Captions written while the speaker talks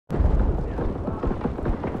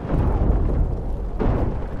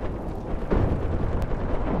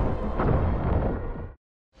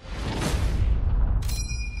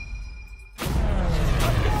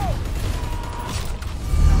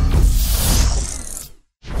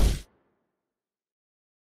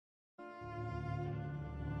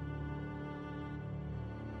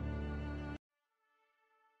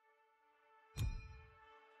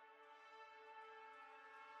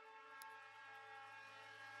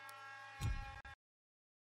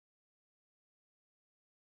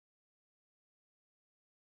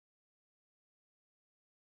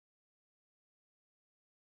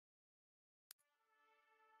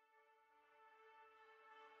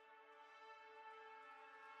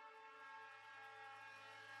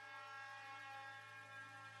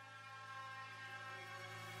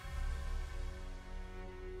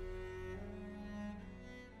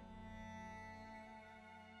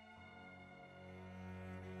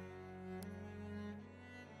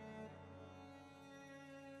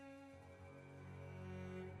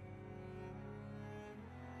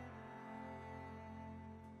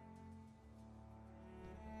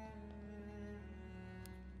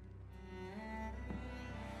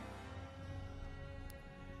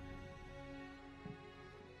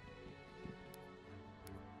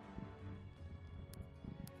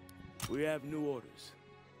We have new orders.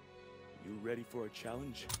 You ready for a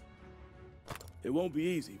challenge? It won't be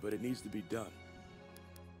easy, but it needs to be done.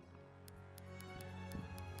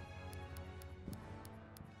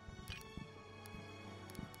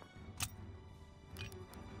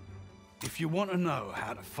 If you want to know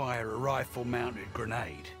how to fire a rifle-mounted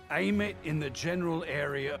grenade, aim it in the general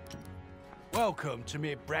area. Welcome to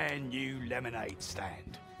my brand new lemonade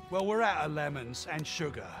stand. Well, we're out of lemons and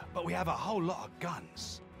sugar, but we have a whole lot of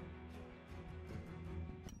guns.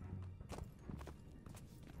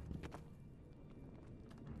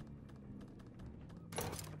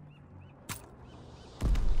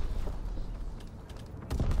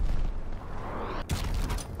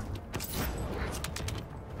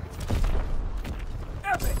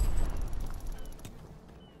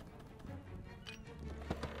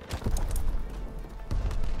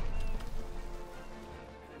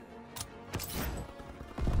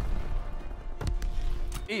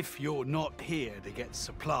 If you're not here to get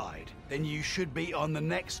supplied, then you should be on the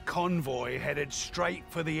next convoy headed straight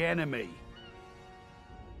for the enemy.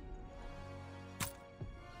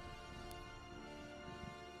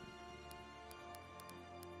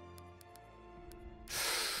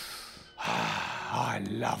 I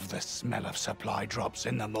love the smell of supply drops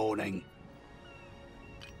in the morning.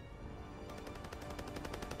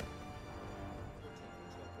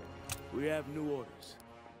 We have new orders.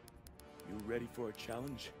 You ready for a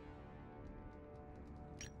challenge?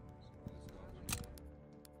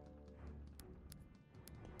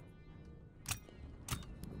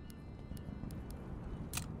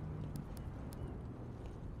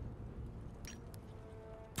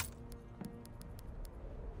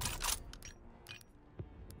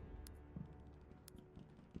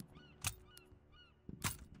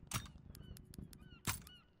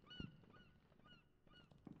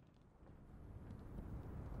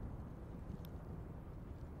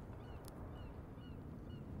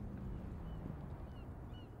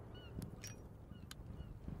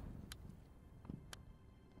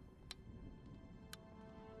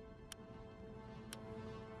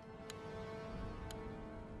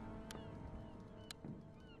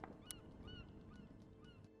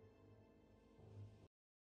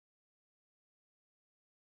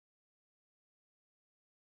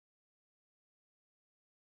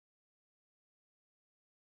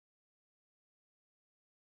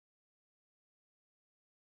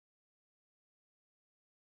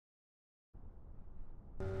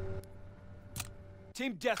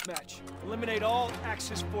 Team deathmatch. Eliminate all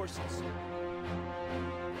Axis forces.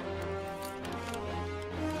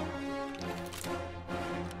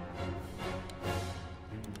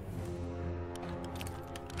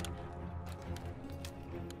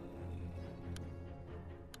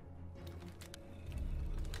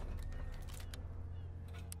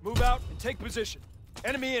 Move out and take position.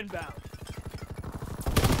 Enemy inbound.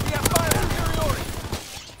 We have fire superiority.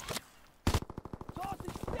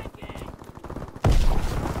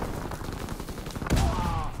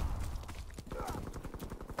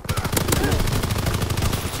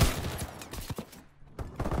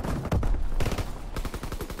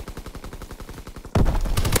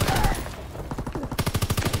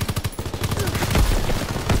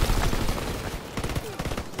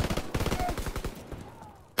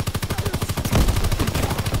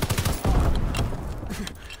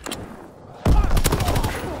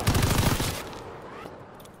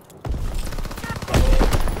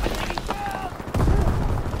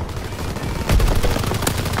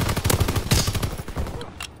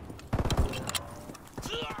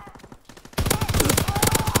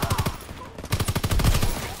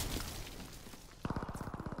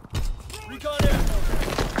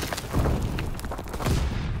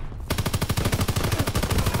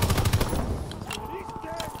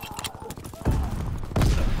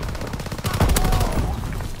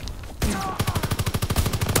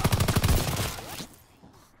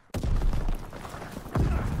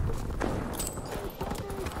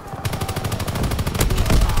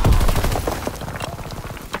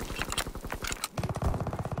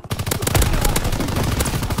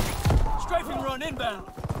 Inbound.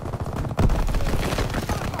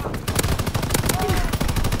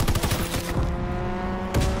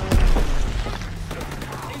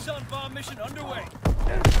 Liaison bomb mission underway.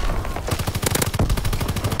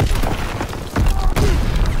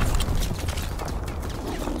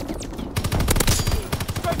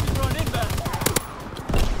 Strafing run inbound.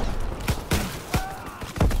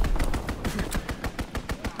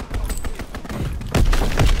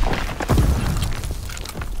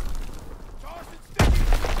 Charged and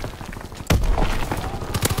sticky.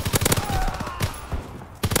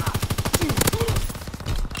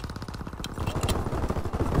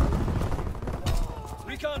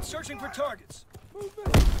 Searching for targets.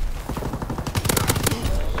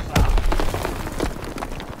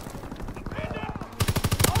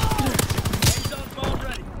 Zone bomb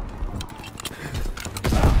ready.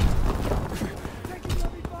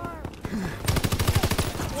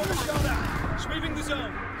 Order shot out. Sweeping the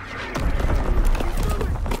zone.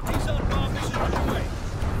 Zone bomb mission underway.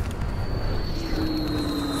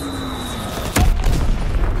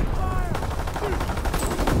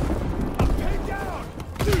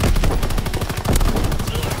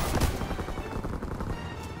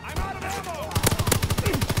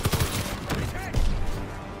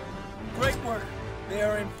 Great work. They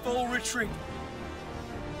are in full retreat.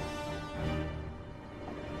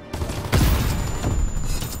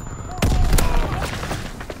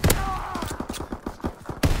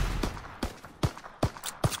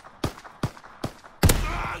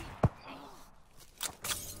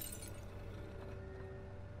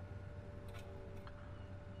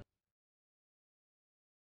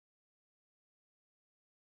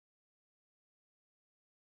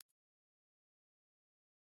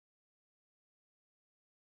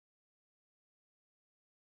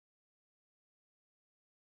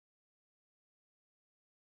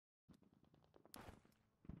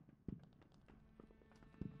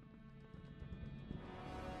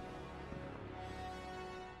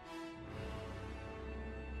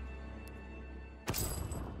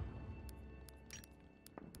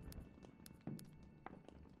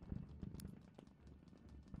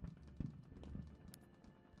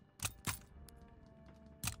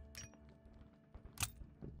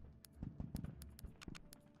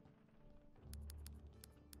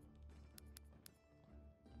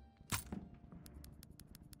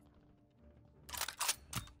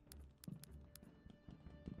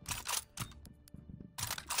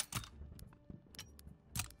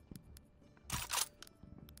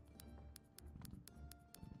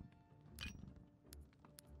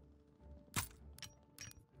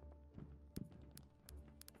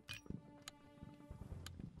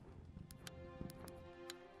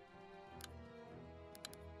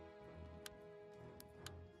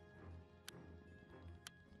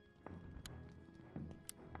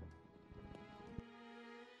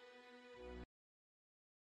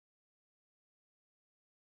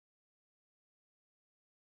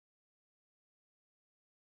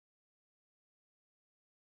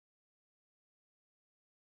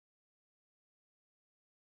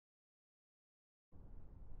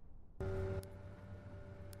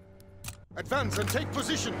 Advance and take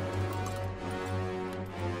position!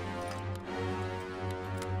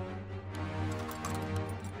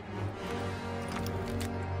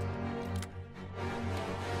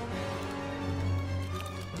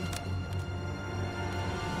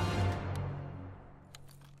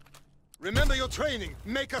 Remember your training!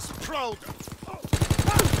 Make us proud!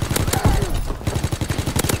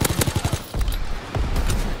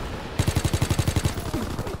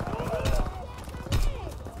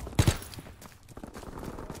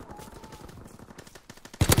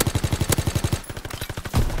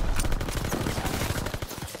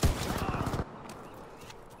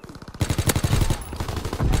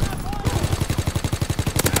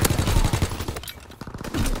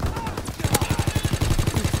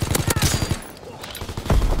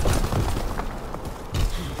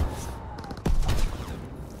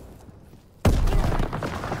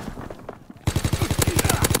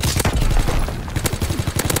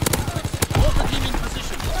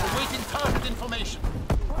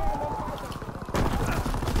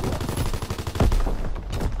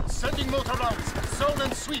 Sending motor rounds, zone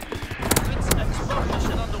and sweep. Blitz export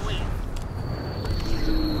mission underway.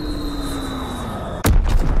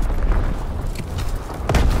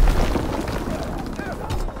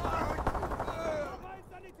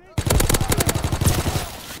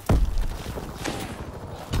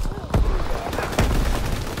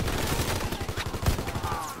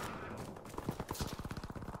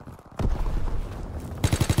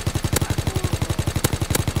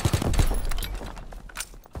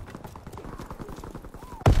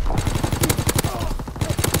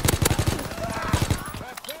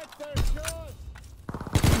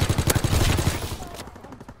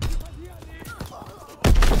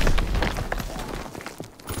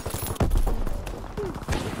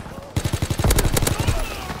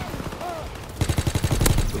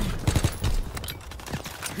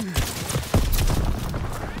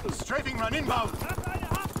 Strafing run inbound!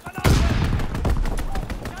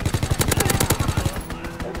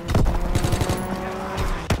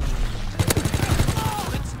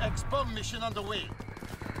 Blitz X-bomb mission underway.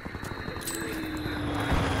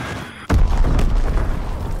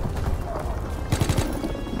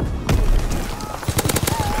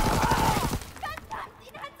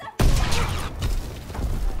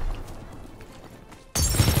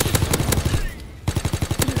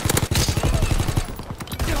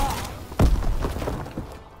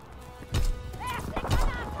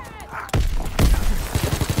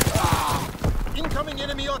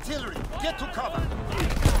 to cover.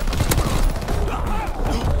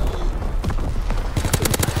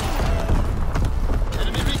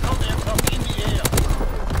 Enemy recon aircraft in the air.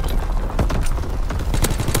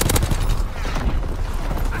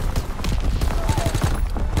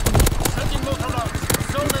 Sending motor rounds.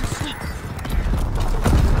 Zone and sweep.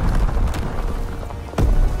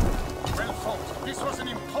 Well fought. This was an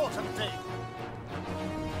important day.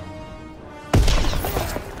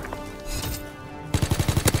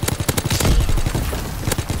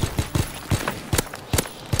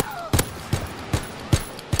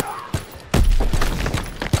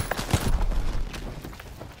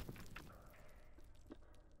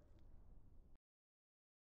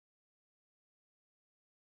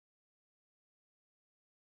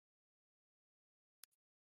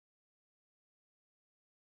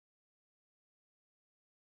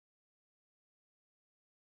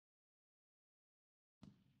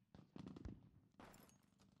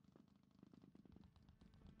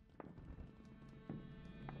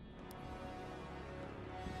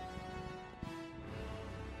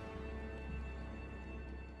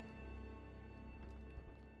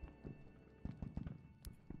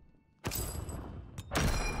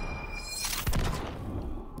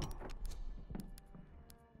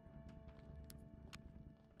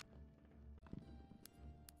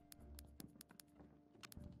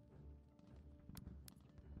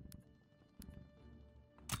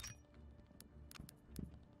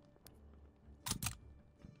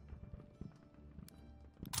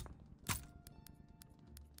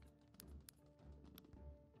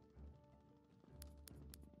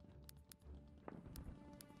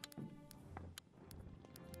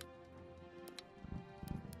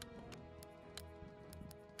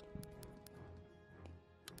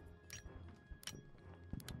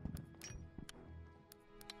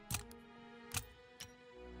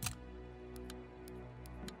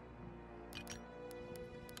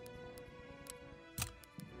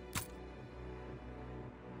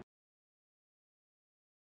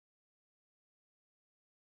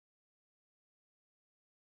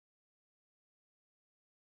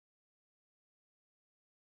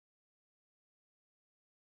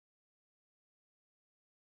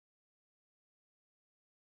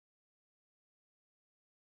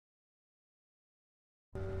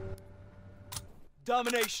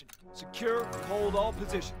 Domination. Secure and hold all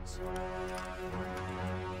positions.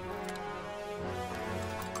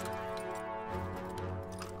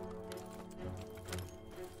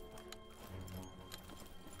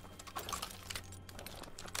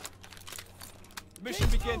 The mission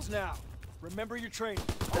begins now. Remember your training.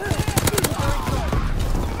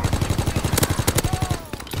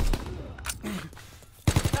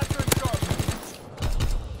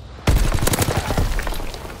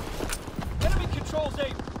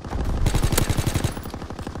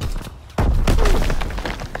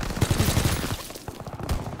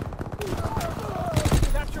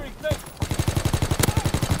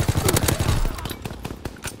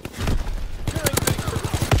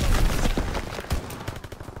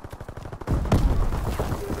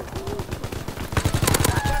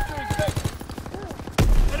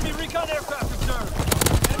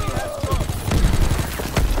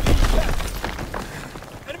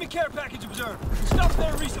 Care package observed. Stop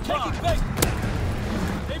there, resupply. Taking bait.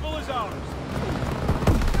 Able is ours.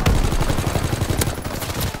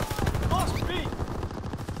 Lost B.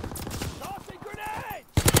 Tossing grenade.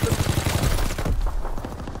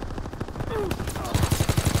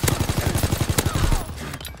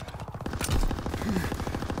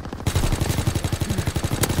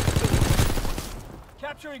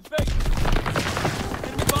 Capturing bait.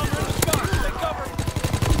 Enemy bomber in the sky. Take cover.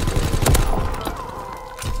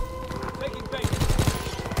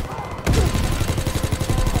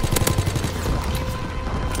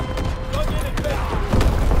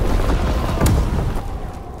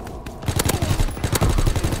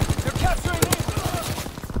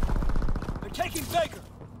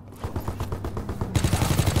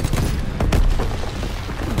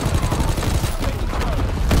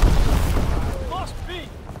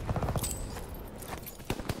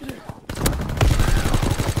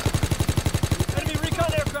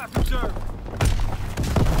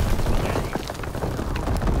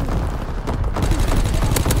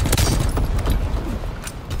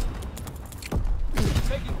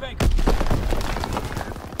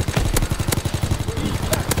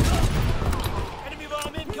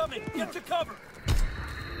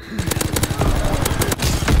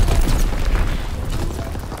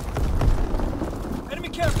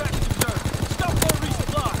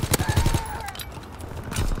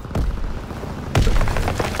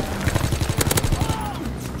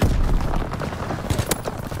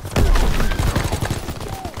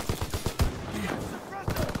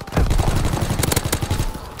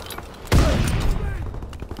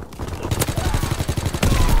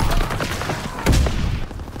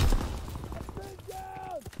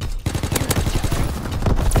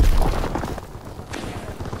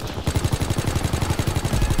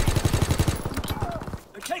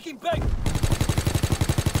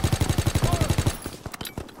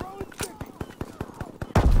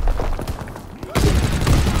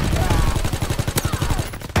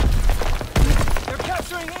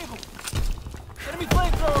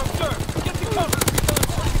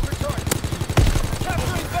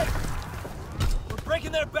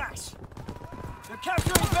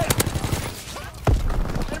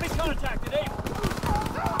 contacted Able.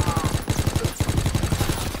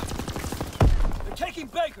 They're taking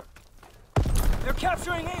Baker. They're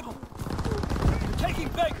capturing Able. They're taking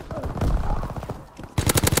Baker.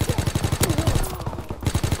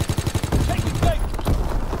 They're taking Baker.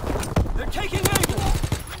 They're taking Able.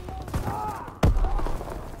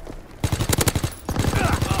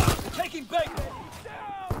 They're taking Baker.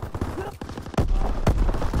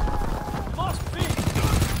 Lost B.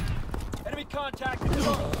 Enemy contact at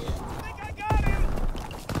Charlie. I think I got him.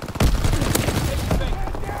 Taking Baker.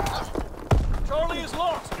 Charlie is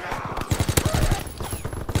lost.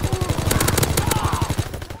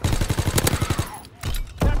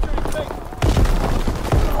 Capturing Baker.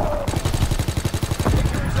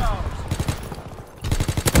 Baker is ours.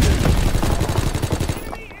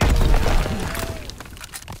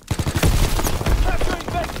 Capturing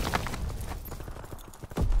Baker.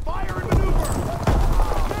 Fire and maneuver!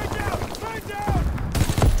 Man down!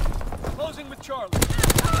 Closing with Charlie.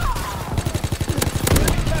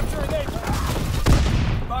 Enemy capturing Able.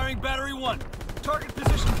 Firing battery 1. Target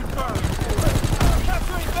position confirmed.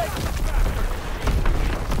 Capturing Baker.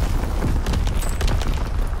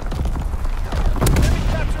 Enemy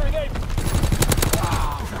capturing Able.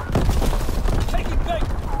 Taking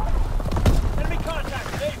Baker. Enemy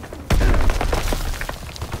contact Able.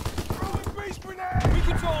 We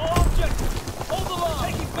control all objectives. Hold the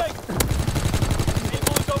line. Taking Baker.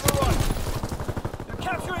 Able is overrun. They're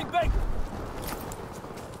capturing Baker.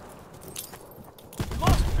 We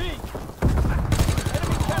lost B.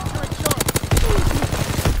 Enemy capturing Charlie.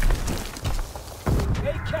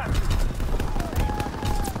 A captured.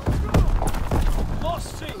 Lost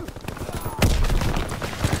C.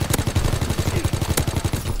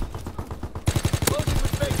 Closing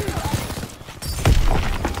with Baker.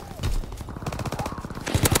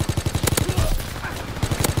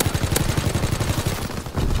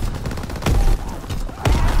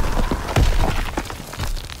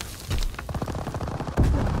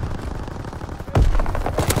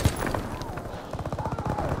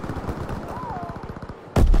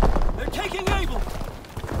 They're taking Able!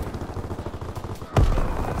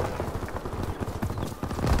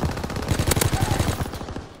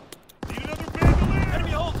 Need another bandolier!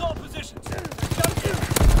 Enemy holds all positions.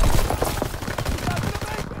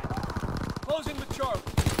 Closing with Charlie.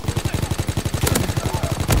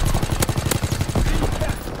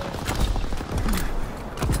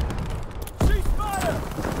 Cease fire!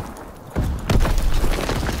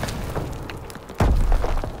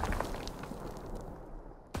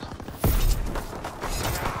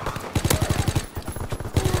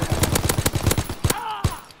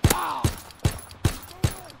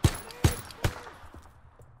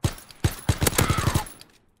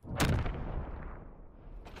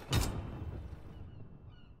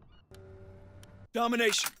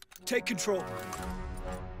 Domination. Take control.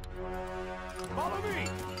 Follow me!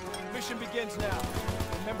 Mission begins now.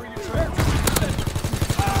 Remember your training.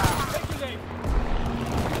 Taking aim.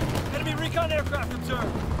 Enemy recon aircraft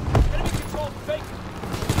observed. Enemy controlled Baker.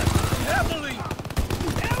 We have the lead.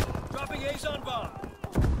 Dropping Azon bomb.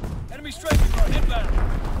 Enemy strafing run inbound.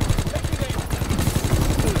 Taking aim.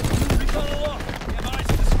 Recon aloft. We have eyes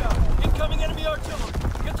in the sky. Incoming enemy artillery.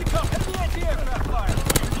 Get to cover. Enemy anti-aircraft fire.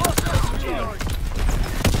 Lost base reloading.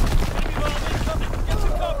 Enemy bomb incoming. Get to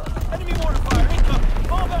cover. Enemy mortar fire incoming.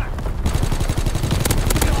 Fall back.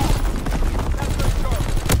 Capturing Charlie.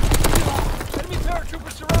 Enemy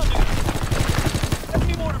paratroopers surrounding us.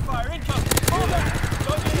 Enemy mortar fire incoming. Fall back.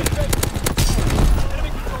 Going in Baker.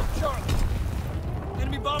 Enemy controlled Charlie.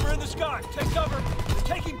 Enemy bomber in the sky. Take cover.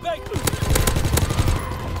 They're taking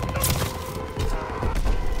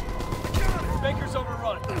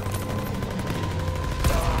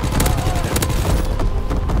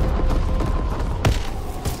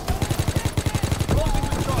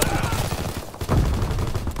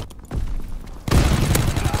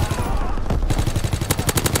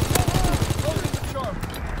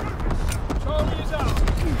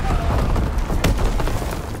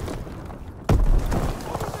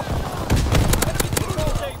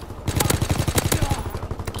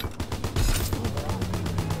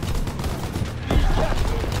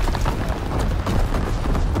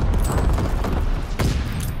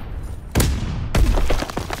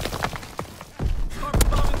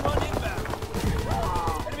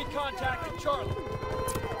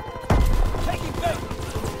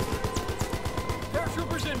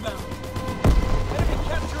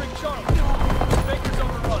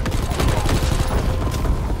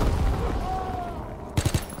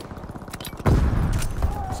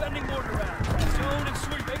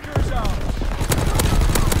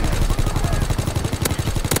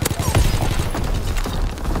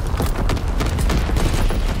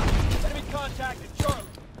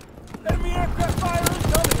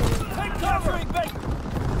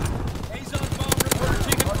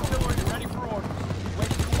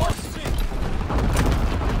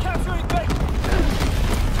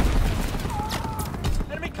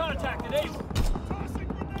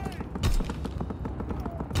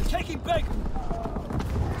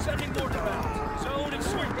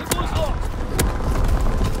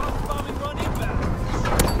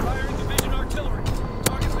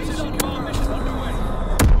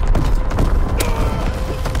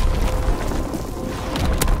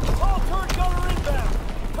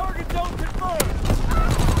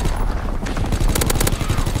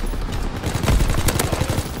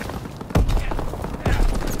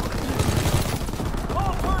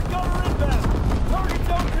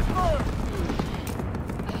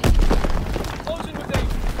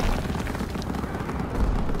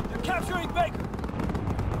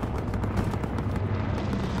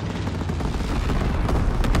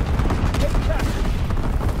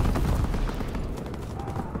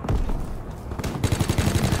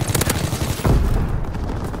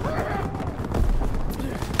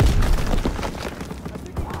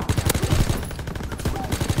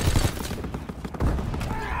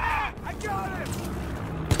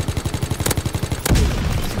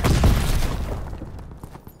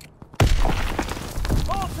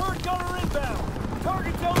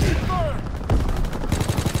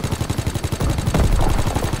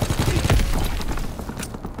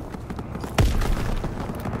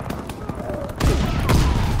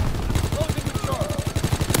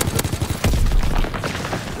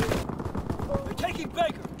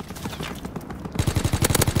Baker!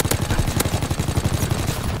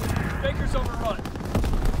 Baker's overrun.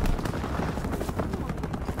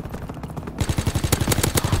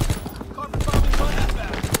 Carpet bombing run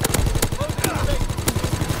inbound. Closing the Baker.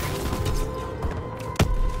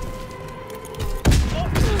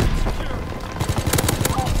 Secure.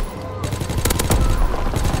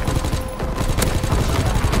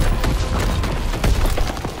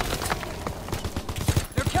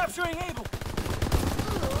 They're capturing Able.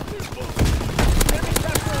 Enemy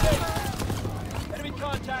capturing Able. Enemy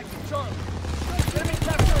contact from Charlie. Enemy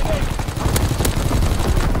capturing Able.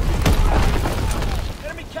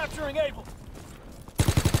 Enemy capturing Able.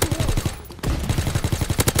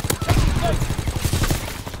 Taking Baker.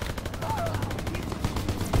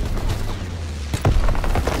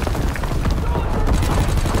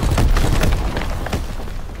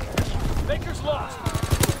 Baker's lost.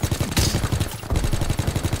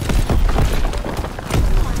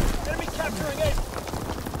 Enemy capturing Able.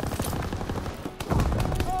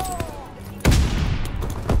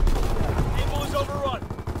 Able is overrun.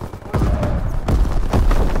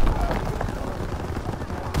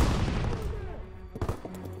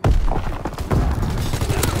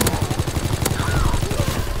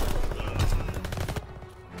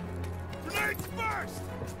 Grenades first!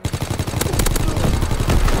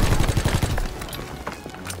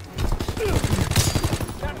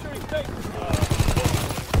 Capturing Baker.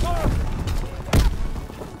 Fire!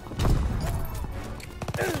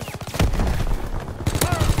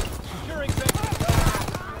 Securing Baker.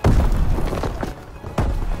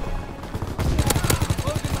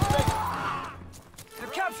 Closing the Baker.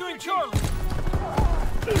 They're capturing Charlie.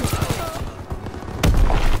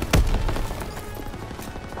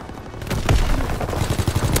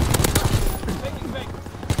 Taking Baker.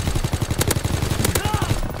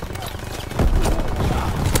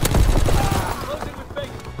 Closing with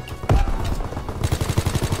Baker.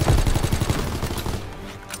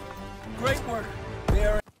 Great work. They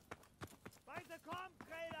are.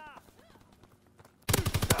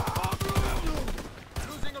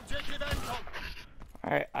 Losing objective Anton.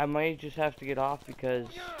 Alright, I might just have to get off because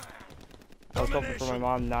I was hoping for my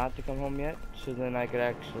mom not to come home yet, so then I could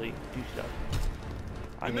actually do stuff.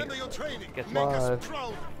 Remember your training. Get Make us live.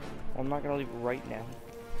 proud. I'm not gonna leave right now.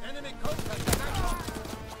 Enemy contact at Anton.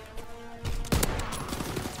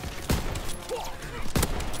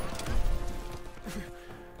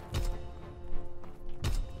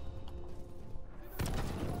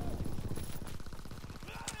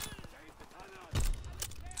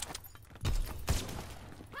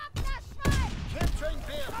 Hab das Schwein! Chemtrain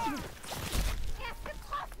Bear. Erst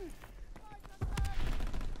getroffen!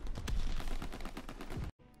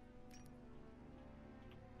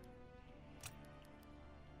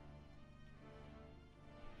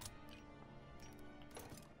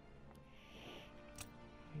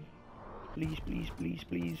 Please, please, please,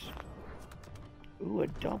 please. Ooh, a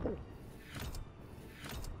double.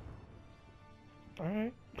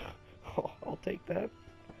 Alright. I'll take that.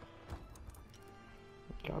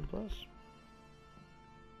 God bless.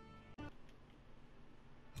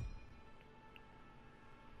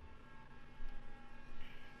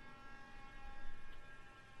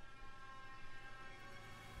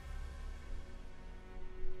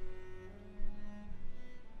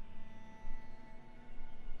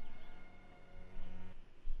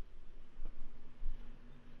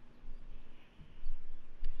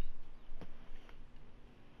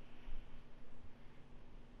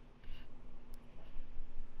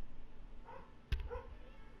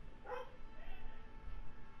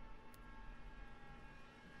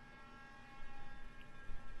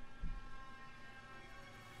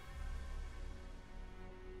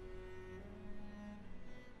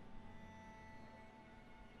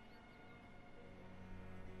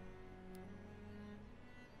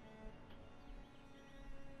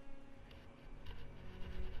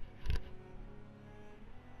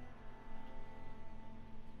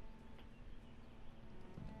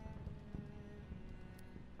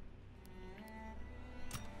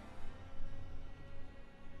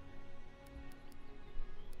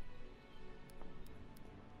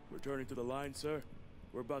 Returning to the line, sir.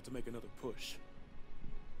 We're about to make another push.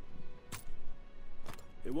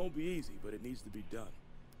 It won't be easy, but it needs to be done.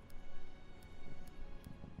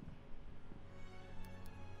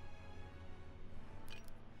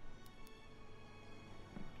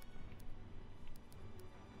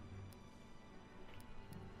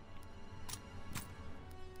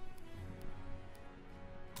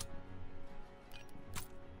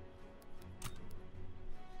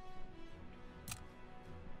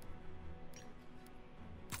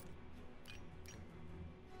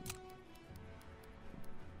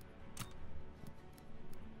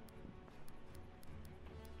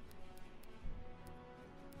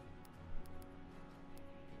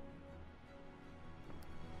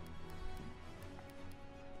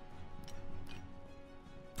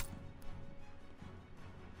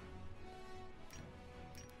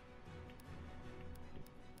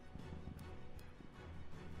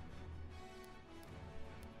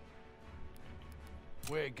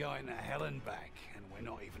 We're going to hell and back, and we're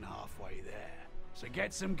not even halfway there. So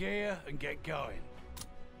get some gear and get going.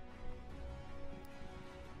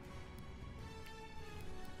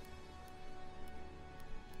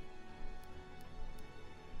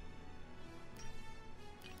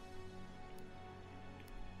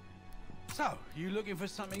 So, you looking for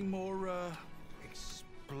something more,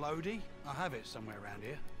 explodey? I have it somewhere around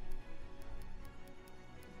here.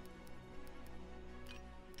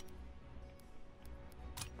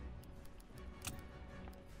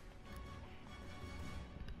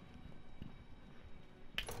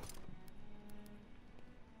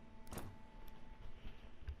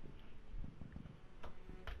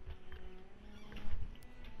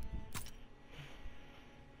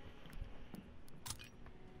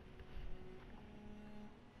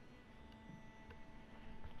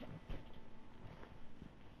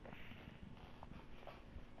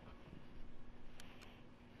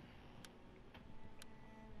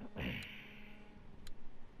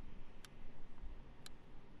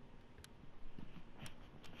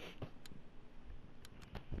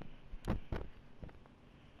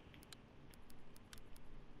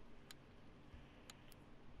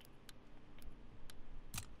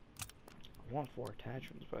 I want 4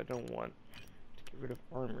 attachments, but I don't want to get rid of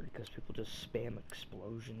armor because people just spam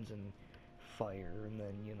explosions and fire and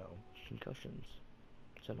then, you know, concussions.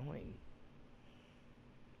 It's annoying.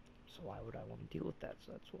 So why would I want to deal with that?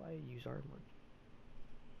 So that's why I use armor.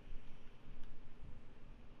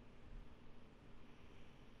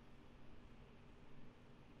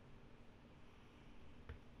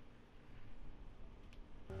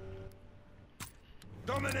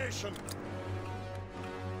 Domination!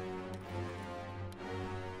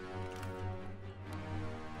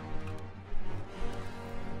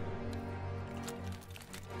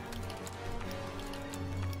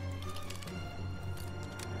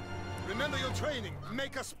 Remember your training.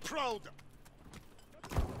 Make us proud.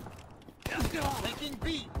 Taking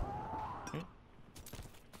B.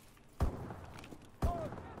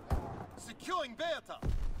 Securing Beta.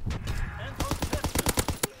 And on capture.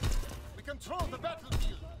 We control the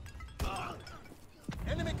battlefield.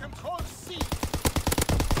 Enemy controls C.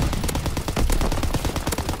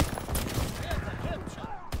 Beta capture.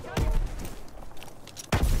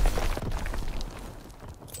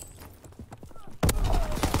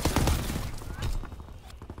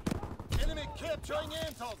 Capturing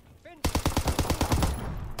Anton.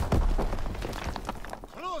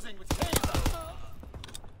 Closing with Taser.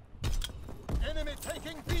 Enemy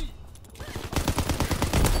taking B.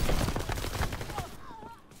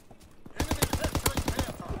 Enemy capturing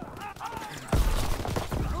Bertha.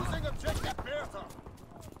 Losing objective Bertha.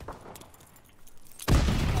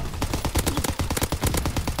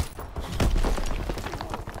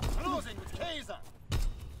 Closing with Kaiser.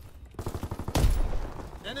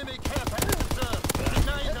 Enemy camp has observed.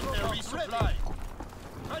 Deny them their resupply.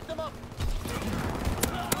 Fight them up.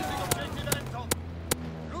 Losing objective Anton.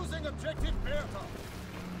 Losing objective Bertha.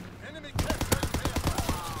 Enemy capturing Bertha.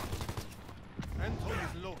 Anton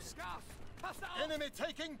is lost. Enemy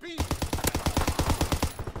taking B. He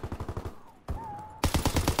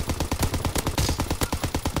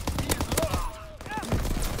is lost.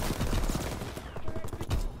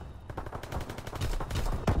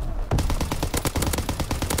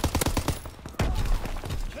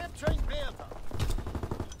 Capturing Bertha.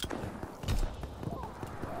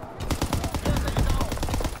 Bertha is out.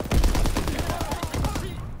 C.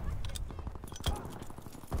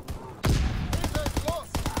 Bertha is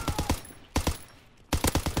lost.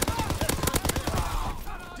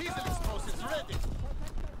 Diesel explosives ready.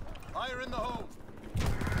 Fire in the hole.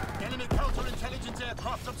 Enemy counterintelligence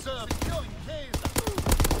aircraft observed. Securing Kaiser.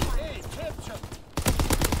 A captured.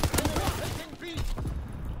 Enemy taking B.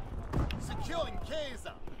 Securing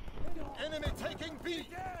Kaiser. Enemy taking B.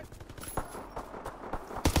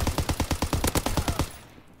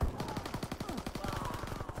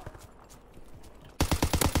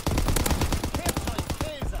 Capturing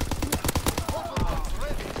Kaiser. Overwatch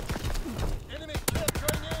ready. Enemy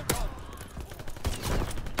capturing Anton.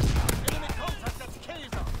 Enemy contact at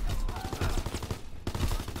Kaiser.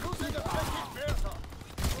 Losing objective Bertha.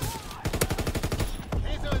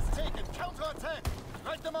 Kaiser is taken. Counter-attack.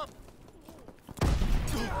 Light them up.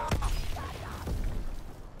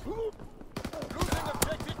 Losing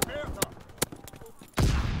objective Bertha.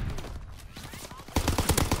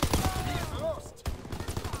 He is lost.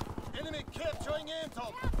 Enemy capturing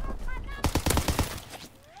Anton.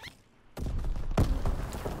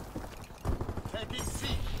 Taking C.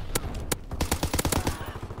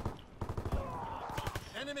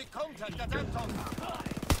 Enemy contact at Anton.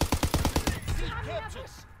 C captured.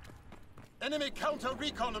 Enemy counter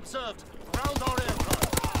recon observed. Ground our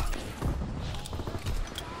aircraft.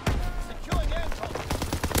 Securing Anton.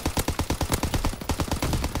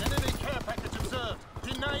 Enemy care package observed.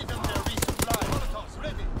 Deny them their resupply. Molotovs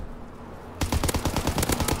ready.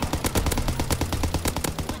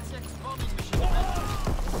 Bombing machine ready.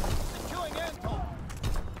 Securing Anton.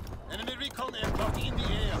 Enemy recon aircraft in the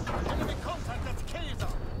air. Enemy contact at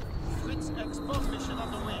Kaiser. Fritz X-bomb mission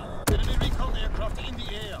on the way. Enemy recon aircraft in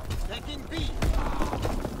the air. Taking B.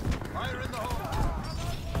 Fire in the hole.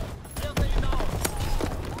 Where they now?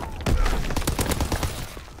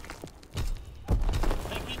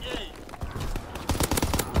 Taking A.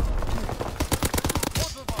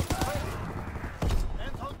 Mortar bomb ready.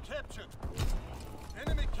 Anton captured.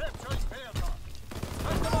 Enemy capturing Bertha.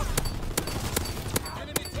 Light them up.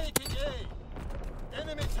 Enemy taking A.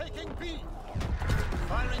 Enemy taking B.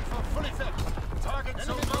 Firing for full effect. Target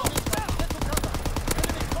so low. Get to cover.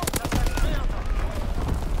 Enemy contact at Bertha.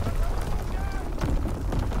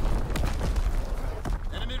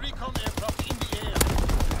 Enemy recon aircraft in the air.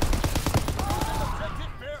 Losing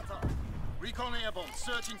objective Bertha. Recon airborne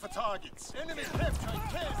searching for targets. Enemy capturing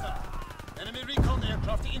Kaiser. Enemy recon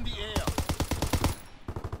aircraft in the air.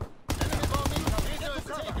 Enemy bomb incoming. Get to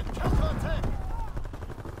taken. Counter-attack.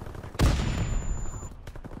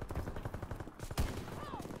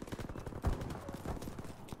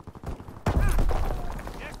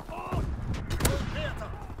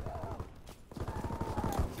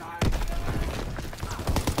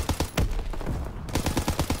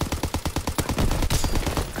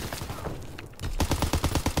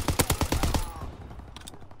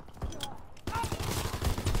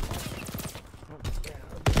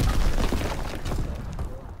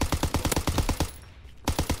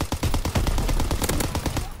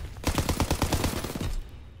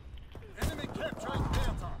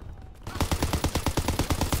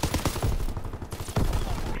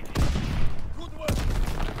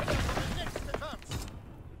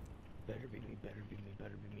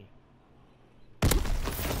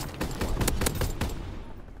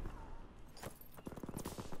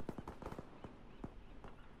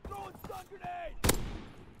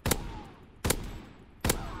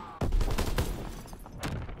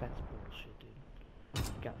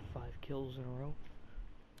 Kills in a row.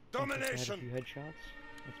 Domination. Had a few headshots.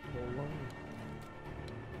 That's bull.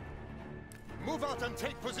 Move out and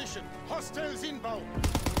take position. Hostiles inbound.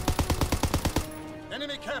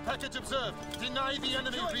 Enemy care package observed. Deny the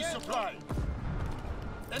enemy resupply.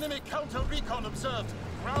 Enemy counter recon observed.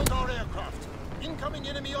 Ground our aircraft. Incoming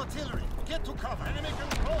enemy artillery. Get to cover. Enemy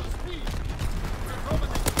control speed. We're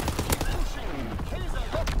dominating. Keep pushing. Kaiser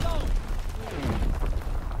locked down.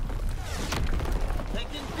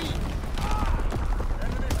 Taking B.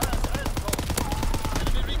 Enemy has Anton.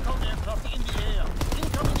 Enemy recon aircraft in the air.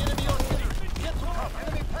 Incoming enemy artillery. Get to cover.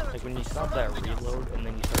 Enemy parachute. Like when you stop that reload and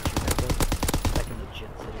then you start shooting at them, that can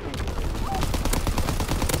legit save you.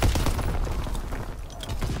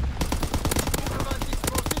 Improvised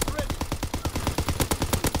explosives ready.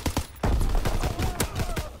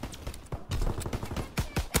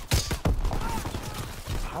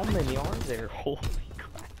 How many are there? Holy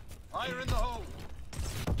crap. Fire in the hole.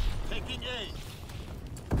 Taking A.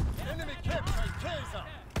 Enemy capturing Kaiser.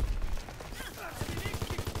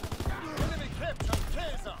 Enemy capturing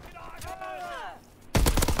Kaiser.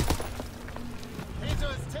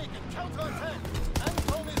 Kaiser is taken. Counter-attack.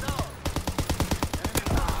 Anton is out. Enemy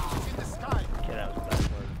target is in the sky. Get out of that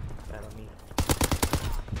word. That on me.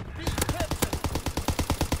 B captured.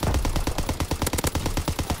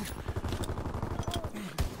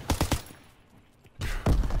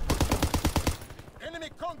 Enemy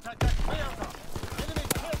contact at Bertha. Enemy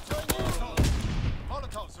capturing Anton.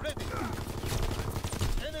 Molotovs ready.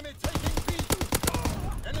 Enemy taking B.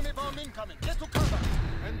 Enemy bomb incoming. Get to cover.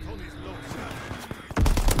 Anton is low.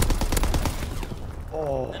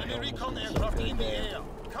 Oh, Enemy recon aircraft in the air.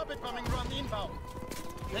 Carpet bombing run inbound.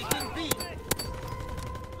 Taking B.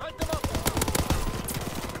 Light them up.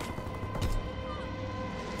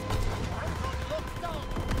 Anton locked down.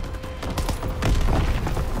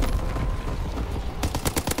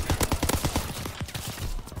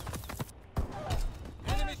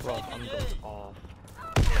 Enemy Bro, taking I'm A. going off.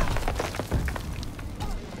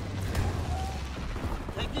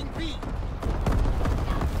 Taking B.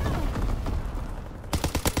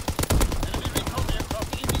 Enemy recon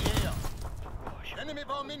aircraft in the air. Enemy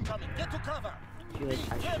bomb incoming. Get to cover. I feel like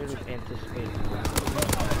I should have anticipated that.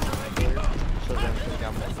 So then I think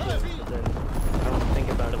I'm like, but then I don't think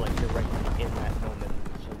about it like directly in that moment,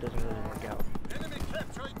 so it doesn't really work out. Enemy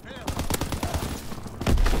capturing Bertha.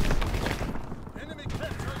 Enemy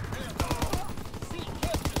capturing Bertha. C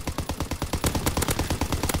captured.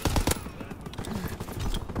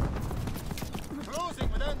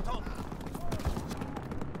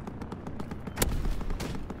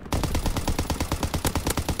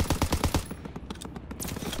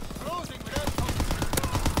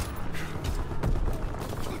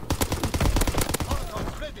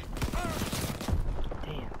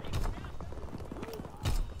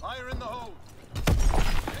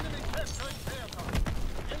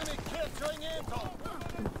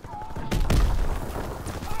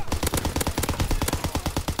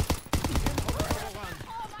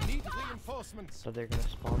 reinforcements. So they're gonna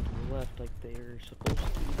spawn to the left like they're supposed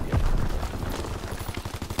to. Yep.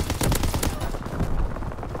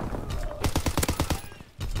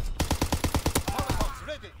 Molotovs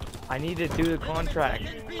ready. I need to do the contract.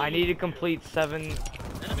 I need to complete 7 Enemy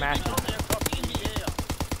matches. recon aircraft in the air.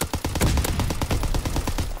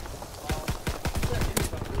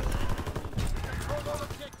 Control all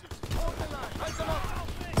objectives. Hold the line. Light them up.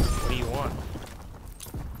 What do you want?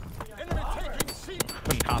 Enemy taking C.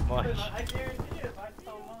 Not much. Enemy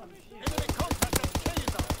contact at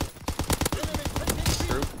Kaiser. Enemy taking C.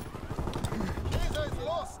 True. Kaiser is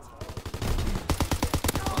lost.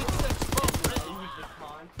 Blitz exposed ready.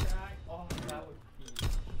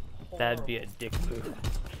 That'd be a dick move.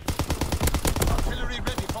 Artillery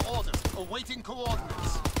ready for orders. Awaiting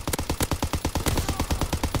coordinates.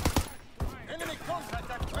 Enemy contact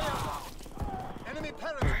at Kaiser. Enemy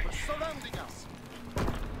paratroopers surrounding us.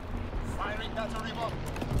 Firing battery 1.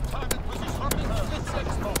 Target position. Blitz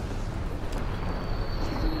exposed.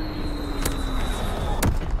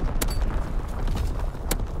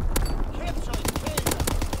 Capturing Kaiser.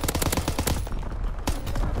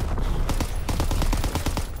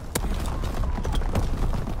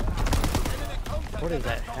 Enemy contact What is at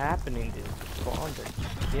that Echo. happening to spawns?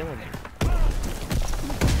 Are killing me.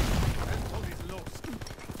 Echo is lost.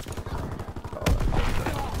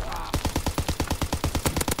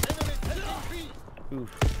 Enemy taking B.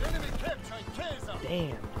 Oof. Enemy capturing Kaiser.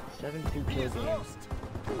 Damn. 7-2 He kill is game. lost.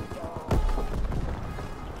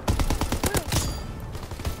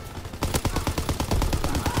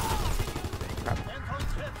 Endpoint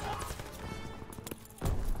captured.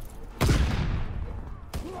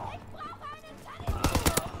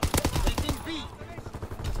 Taking B.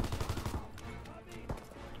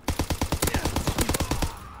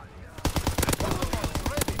 Molotovs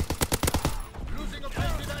ready. Losing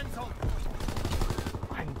objective Anton.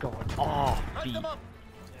 I'm going off Light beat. them up.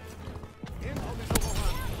 Intel is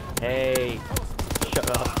overrun. Hey. Shut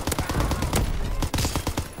up.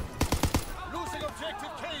 Losing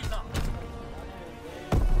objective Kaiser.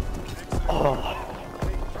 Oh.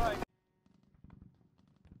 Right.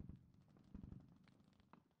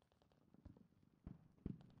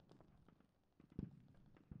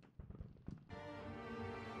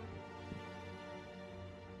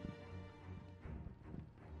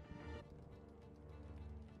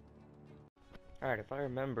 Alright, if I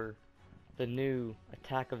remember, the new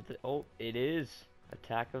Attack of the... Oh, it is!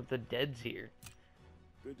 Attack of the Dead's here.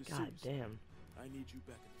 Good to see God you, son. damn. I need you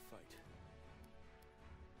back in the fight.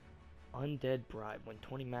 Undead Bribe. When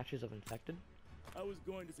 20 matches of infected? I was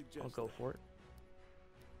going to suggest I'll go that. for it.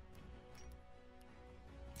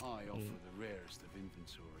 I offer the rarest of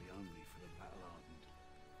inventory only for the battle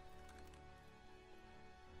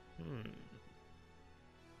hardened.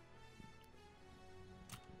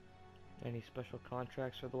 Any special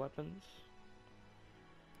contracts for the weapons?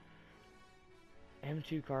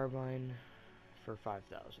 M2 carbine for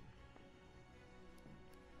 5,000.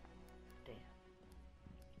 Damn.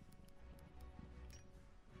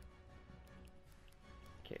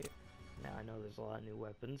 Okay, now I know there's a lot of new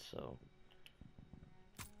weapons, so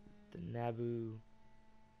the Naboo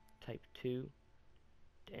Type 2.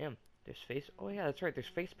 Damn, there's face. Oh yeah, that's right. There's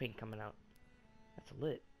face paint coming out. That's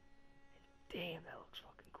lit. Damn, that looks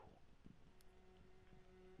fucking cool.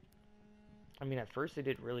 I mean, at first they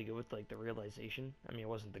did really good with like the realization. I mean, it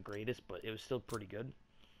wasn't the greatest, but it was still pretty good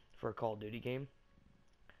for a Call of Duty game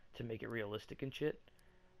to make it realistic and shit.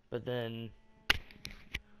 But then,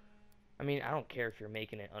 I mean, I don't care if you're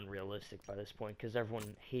making it unrealistic by this point, because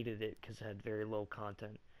everyone hated it because it had very low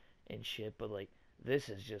content and shit. But like, this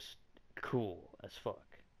is just cool as fuck.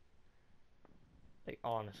 Like,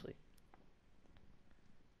 honestly,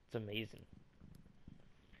 it's amazing.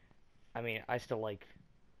 I mean, I still like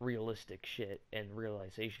realistic shit and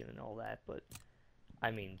realization and all that, but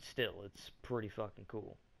I mean, still, it's pretty fucking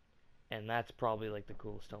cool. And that's probably like the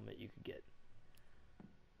coolest helmet you could get.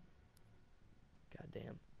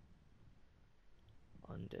 Goddamn.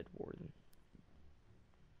 Undead Warden.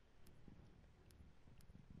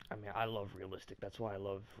 I mean, I love realistic. That's why I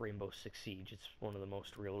love Rainbow Six Siege. It's one of the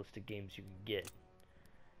most realistic games you can get.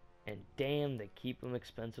 And damn, they keep them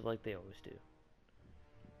expensive like they always do.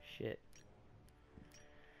 Shit.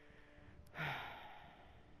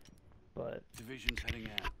 But Division's heading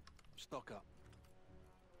out. Stock up.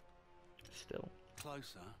 still,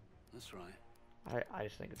 Closer. That's right. I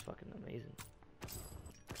just think it's fucking amazing.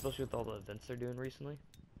 Especially with all the events they're doing recently.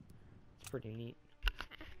 It's pretty neat.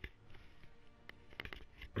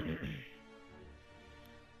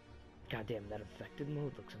 Goddamn, that affected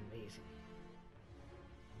mode looks amazing.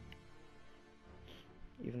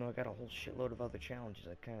 Even though I got a whole shitload of other challenges,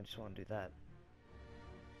 I kinda just wanna do that.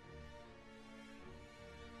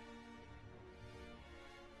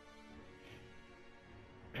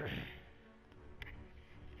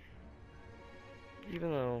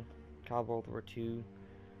 how World War II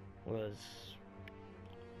was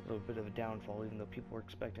a little bit of a downfall, even though people were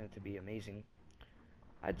expecting it to be amazing.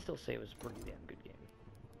 I'd still say it was a pretty damn good game.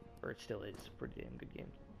 Or it still is a pretty damn good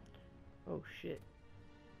game. Oh shit.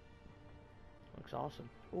 Looks awesome.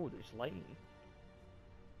 Oh, there's lightning.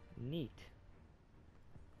 Neat.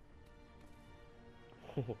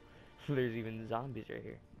 Oh, there's even zombies right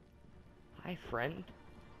here. Hi, friend.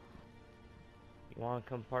 You wanna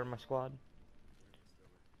come part of my squad?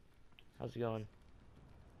 How's it going?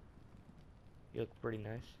 You look pretty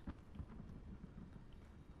nice.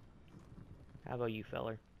 How about you,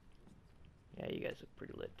 feller? Yeah, you guys look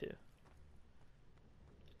pretty lit, too.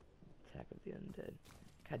 Attack of the Undead.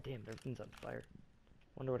 God damn, everything's on fire.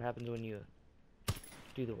 Wonder what happens when you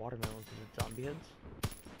do the watermelons and the zombie heads.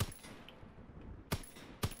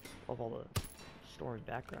 Love all the story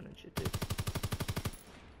background and shit, too.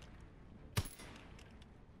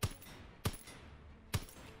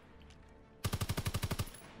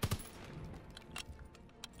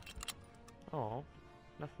 Oh,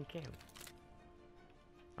 nothing came.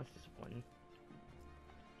 That's disappointing.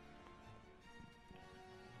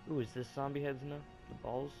 Ooh, is this zombie heads now? The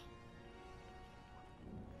balls?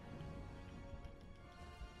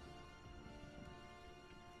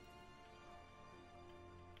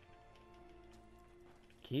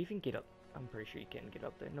 Can you even get up? I'm pretty sure you can get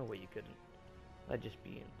up there. No way you couldn't. That'd just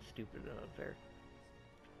be stupid and unfair.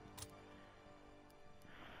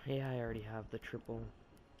 Yeah, I already have the triple.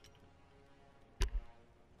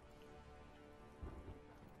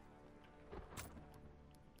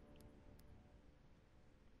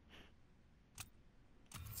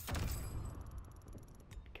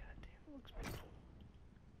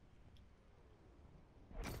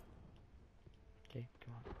 Okay,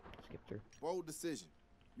 come on. Skip through. Bold decision.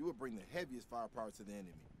 You will bring the heaviest firepower to the enemy.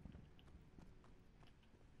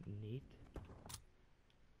 Neat.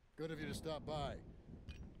 Good of you to stop by.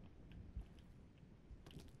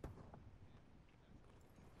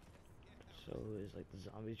 So is like the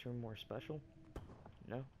zombies room more special?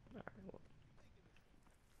 No? Alright, well.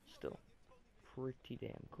 Still. Pretty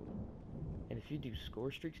damn cool. And if you do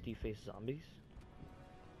score streaks, do you face zombies?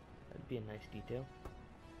 That'd be a nice detail.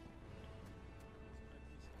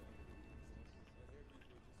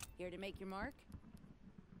 Here to make your mark?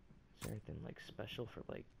 Is there anything like special for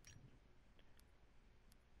like...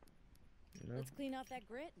 No? Let's clean off that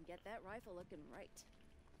grit and get that rifle looking right.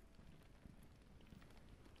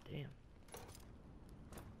 Damn.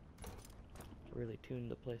 Really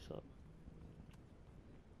tuned the place up.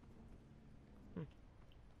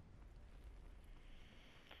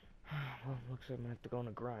 Well, looks like I'm gonna have to go on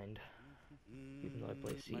a grind. Even though I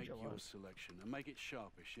play Siege Make a lot. your selection and make it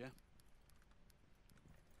sharpish, yeah?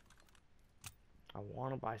 I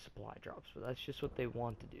want to buy supply drops, but that's just what they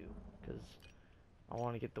want to do. Because I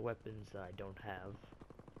want to get the weapons that I don't have.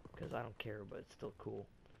 Because I don't care, but it's still cool.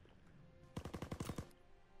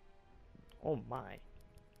 Oh my.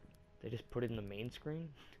 They just put it in the main screen?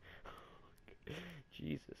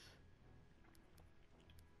 Jesus.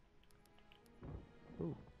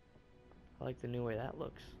 Ooh. I like the new way that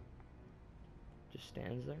looks. Just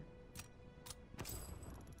stands there.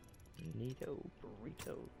 Neato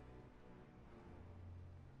burrito.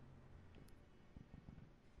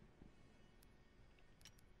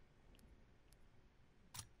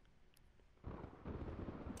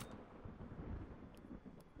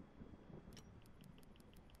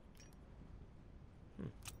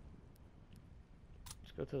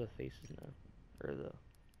 Let's go to the faces now. Or the...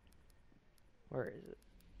 Where is it?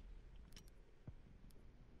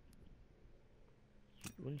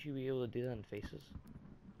 Wouldn't you be able to do that in faces?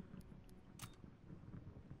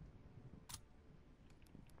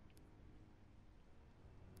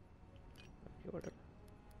 Okay, whatever.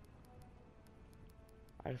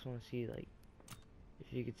 I just want to see, like,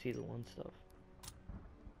 if you could see the one stuff.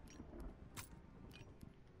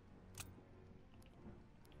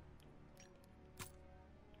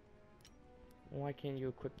 Why can't you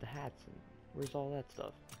equip the hats and where's all that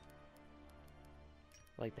stuff?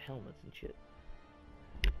 Like the helmets and shit.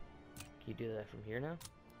 Can you do that from here now?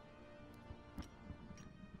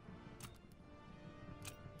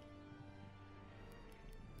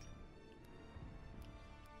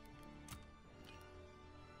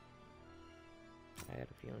 I had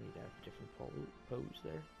a feeling you'd have a different pose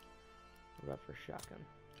there. What about for shotgun?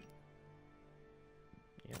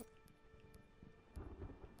 Yep.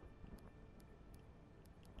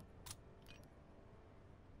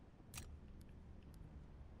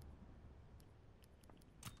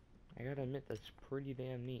 I gotta admit, that's pretty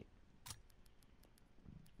damn neat.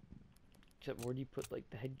 Except, where do you put, like,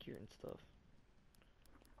 the headgear and stuff?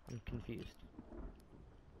 I'm confused.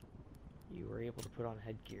 You were able to put on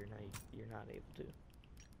headgear, now you're not able to.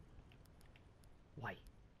 Why?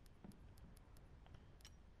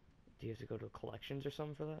 Do you have to go to collections or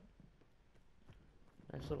something for that?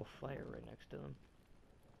 Nice little fire right next to them.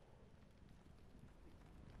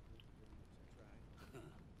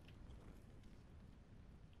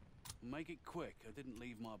 Make it quick. I didn't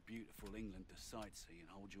leave my beautiful England to sightsee and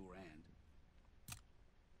hold your hand.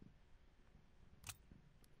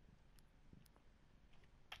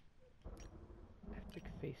 Epic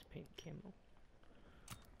face paint camo.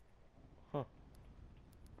 Huh.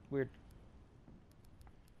 Weird.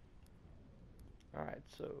 Alright,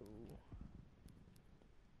 so...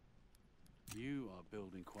 You are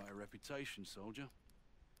building quite a reputation, soldier.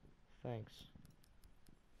 Thanks.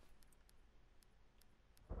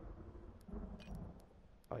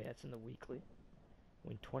 Oh yeah, it's in the weekly.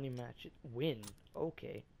 Win 20 matches. Win?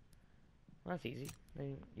 Okay. Well, that's easy.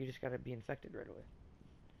 Then you just gotta be infected right away.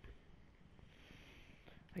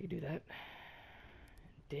 I can do that.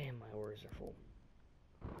 Damn, my orders are full.